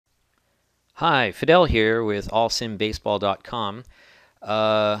Hi, Fidel here with allsimbaseball.com.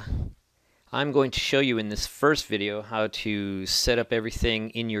 Uh, I'm going to show you in this first video how to set up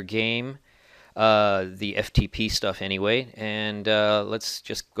everything in your game, the FTP stuff anyway, and let's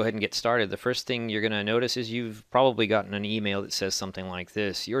just go ahead and get started. The first thing you're going to notice is you've probably gotten an email that says something like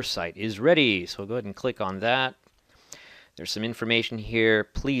this: your site is ready. So go ahead and click on that. There's some information here.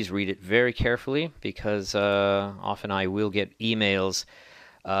 Please read it very carefully because often I will get emails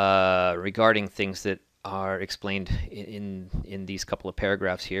regarding things that are explained in these couple of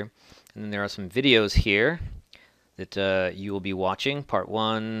paragraphs here. And then there are some videos here that you will be watching. Part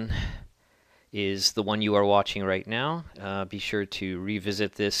 1 is the one you are watching right now. Be sure to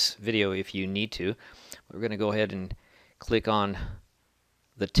revisit this video if you need to. We're going to go ahead and click on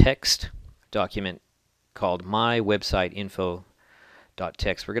the text document called my website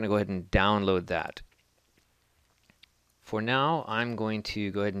info.txt. We're going to go ahead and download that. For now, I'm going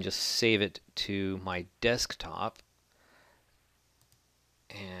to go ahead and just save it to my desktop.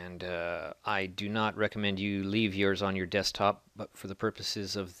 And I do not recommend you leave yours on your desktop, but for the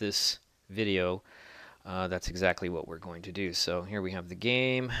purposes of this video, that's exactly what we're going to do. So here we have the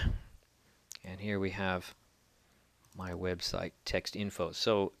game, and here we have my website text info.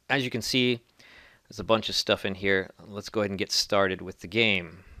 So as you can see, there's a bunch of stuff in here. Let's go ahead and get started with the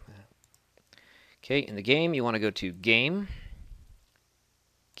game. Okay, in the game, you want to go to Game,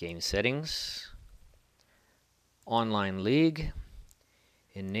 Game Settings, Online League,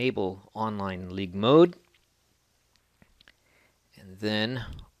 Enable Online League Mode, and then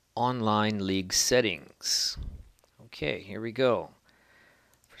Online League Settings. Okay, here we go.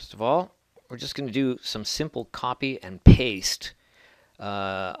 First of all, we're just going to do some simple copy and paste.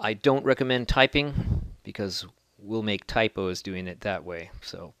 I don't recommend typing because we'll make typos doing it that way.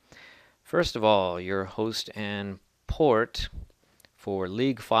 So first of all, your host and port for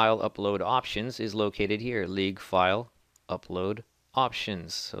League File Upload Options is located here. League File Upload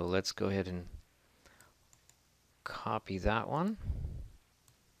Options. So let's go ahead and copy that one.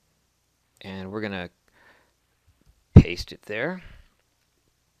 And we're going to paste it there.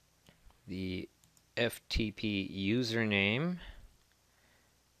 The FTP username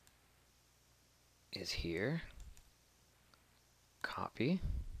is here. Copy.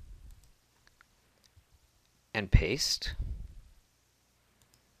 And paste.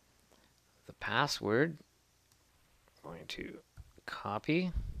 The password, I'm going to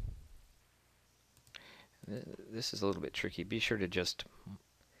copy. This is a little bit tricky. Be sure to just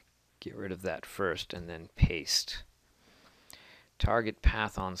get rid of that first and then paste. Target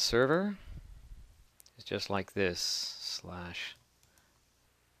path on server is just like this,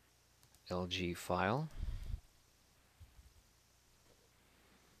 /lg file.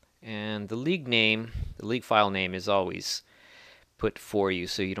 And the league name, the league file name is always put for you,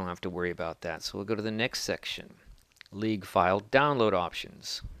 so you don't have to worry about that. So we'll go to the next section. League file download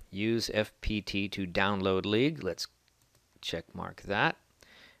options. Use FPT to download league. Let's check mark that.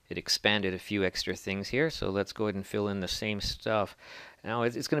 It expanded a few extra things here, so let's go ahead and fill in the same stuff. Now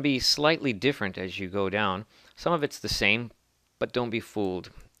it's going to be slightly different as you go down. Some of it's the same, but don't be fooled.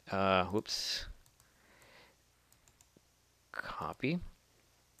 Whoops. Copy.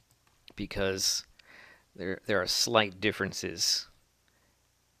 Because there are slight differences.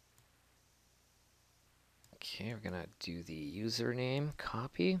 Okay, we're going to do the username,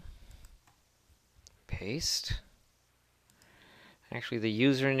 copy, paste. Actually, the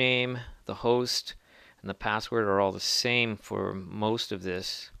username, the host, and the password are all the same for most of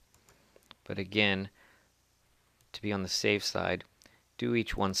this. But again, to be on the safe side, do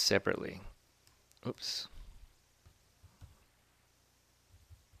each one separately. Oops.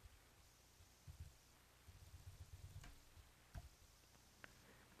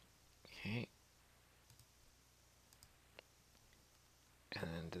 Okay.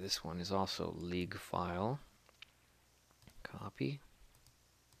 And this one is also league file. Copy.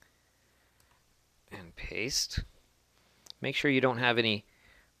 And paste. Make sure you don't have any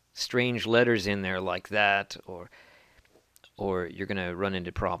strange letters in there like that, or you're going to run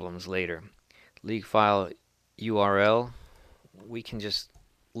into problems later. League file URL, we can just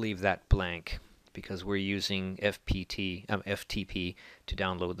leave that blank because we're using FTP to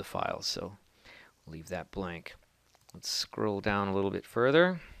download the files, so leave that blank. Let's scroll down a little bit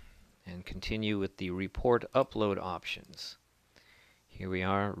further and continue with the report upload options. Here we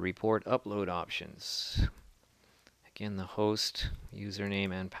are, report upload options. Again, the host,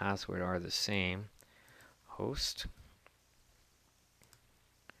 username, and password are the same. Host,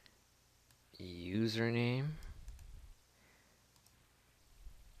 username,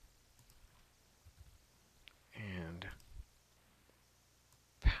 and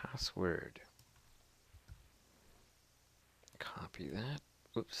password. Copy that.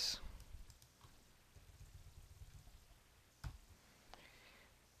 Oops.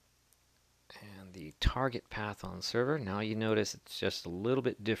 And the target path on server, now you notice it's just a little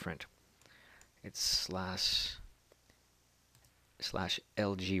bit different. It's slash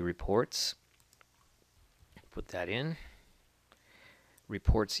LG reports. Put that in.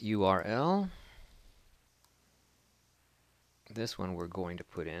 Reports URL. This one we're going to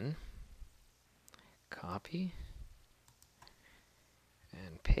put in. Copy.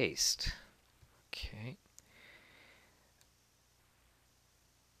 And paste. Okay.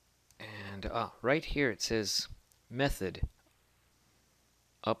 And right here it says method.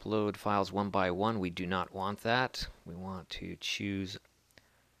 Upload files one by one. We do not want that. We want to choose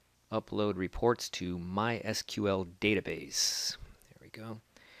upload reports to MySQL database. There we go.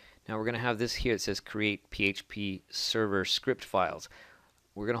 Now we're going to have this here. It says create PHP server script files.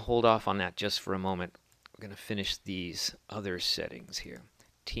 We're going to hold off on that just for a moment. We're going to finish these other settings here.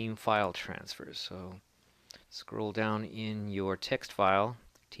 Team file transfers. So scroll down in your text file,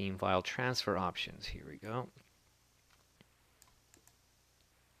 team file transfer options. Here we go.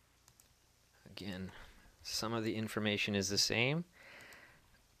 Again, some of the information is the same.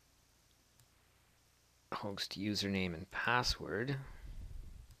 Host username and password.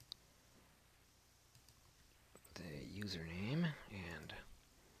 The username and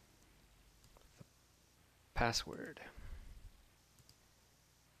the password.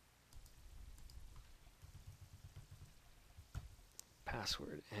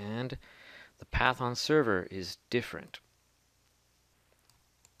 And the path on server is different.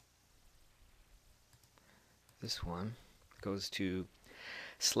 This one goes to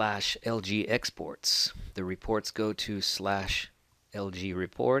 /LG exports. The reports go to /LG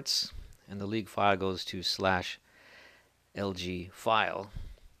reports, and the league file goes to /LG file.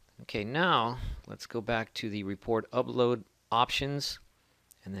 Okay, now let's go back to the report upload options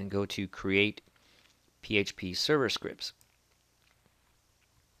and then go to create PHP server scripts.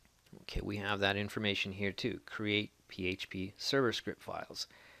 Okay, we have that information here too. Create PHP server script files.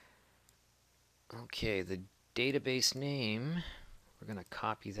 Okay, the database name, we're going to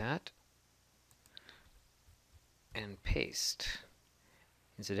copy that and paste.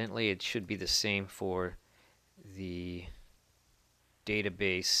 Incidentally, it should be the same for the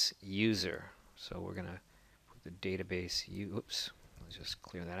database user. So we're going to put the database, oops, let's just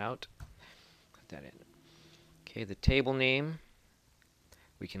clear that out. Put that in. Okay, the table name,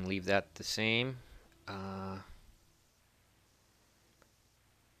 we can leave that the same.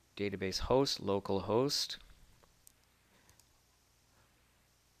 Database host, local host.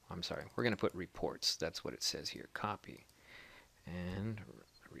 I'm sorry, we're going to put reports. That's what it says here. Copy. And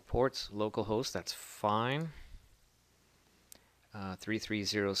reports, local host, that's fine.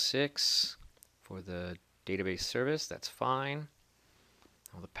 3306 for the database service, that's fine.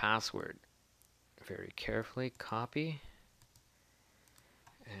 Now the password, very carefully copy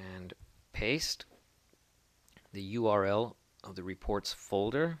and paste. The URL of the reports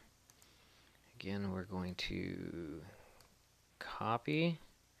folder, again we're going to copy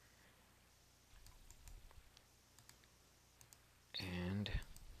and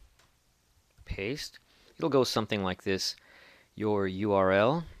paste. It'll go something like this: your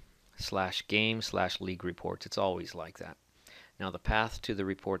URL /game/league reports. It's always like that. Now the path to the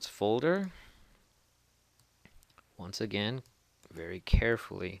reports folder, once again very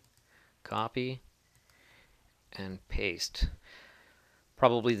carefully copy and paste.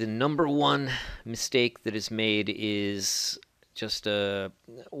 Probably the number one mistake that is made is just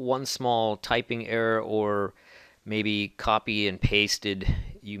one small typing error, or maybe copy and pasted.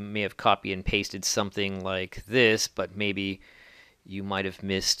 You may have copy and pasted something like this, but maybe you might have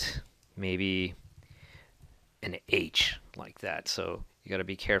missed maybe an H like that. So you got to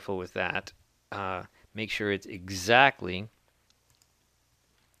be careful with that. Make sure it's exactly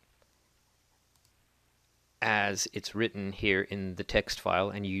as it's written here in the text file,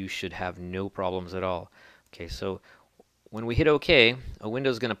 and you should have no problems at all. Okay, so when we hit OK, a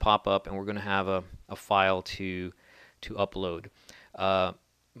window is going to pop up, and we're going to have a file to upload.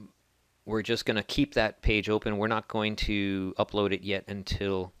 We're just going to keep that page open. We're not going to upload it yet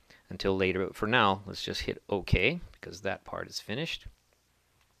until later. But for now, let's just hit OK, because that part is finished.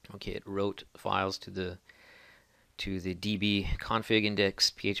 Okay, it wrote files to the DB config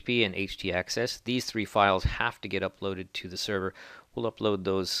index PHP and htaccess. These three files have to get uploaded to the server. We'll upload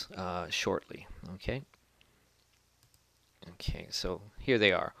those shortly. Okay. Okay, so here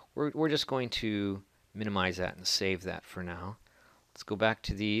they are. We're just going to minimize that and save that for now. Let's go back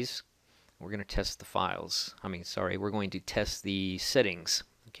to these. We're going to test the files. We're going to test the settings.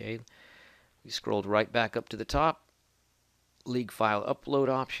 Okay. We scrolled right back up to the top. league file upload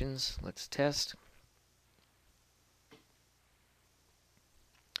options. Let's test.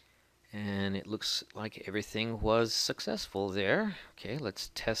 And it looks like everything was successful there. Okay, let's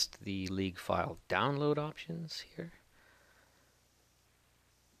test the league file download options here.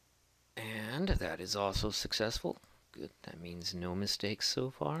 And that is also successful. Good, that means no mistakes so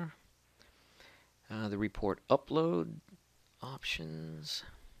far. The report upload options.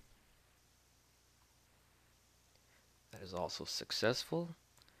 That is also successful.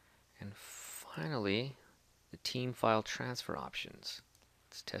 And finally, the team file transfer options.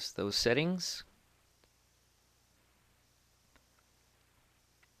 Let's test those settings.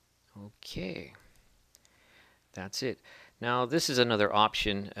 Okay, that's it. Now this is another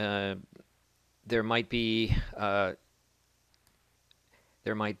option. There might be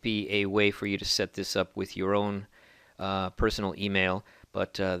a way for you to set this up with your own personal email,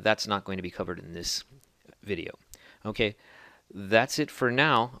 but that's not going to be covered in this video. Okay, that's it for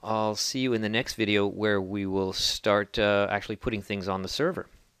now. I'll see you in the next video where we will start actually putting things on the server.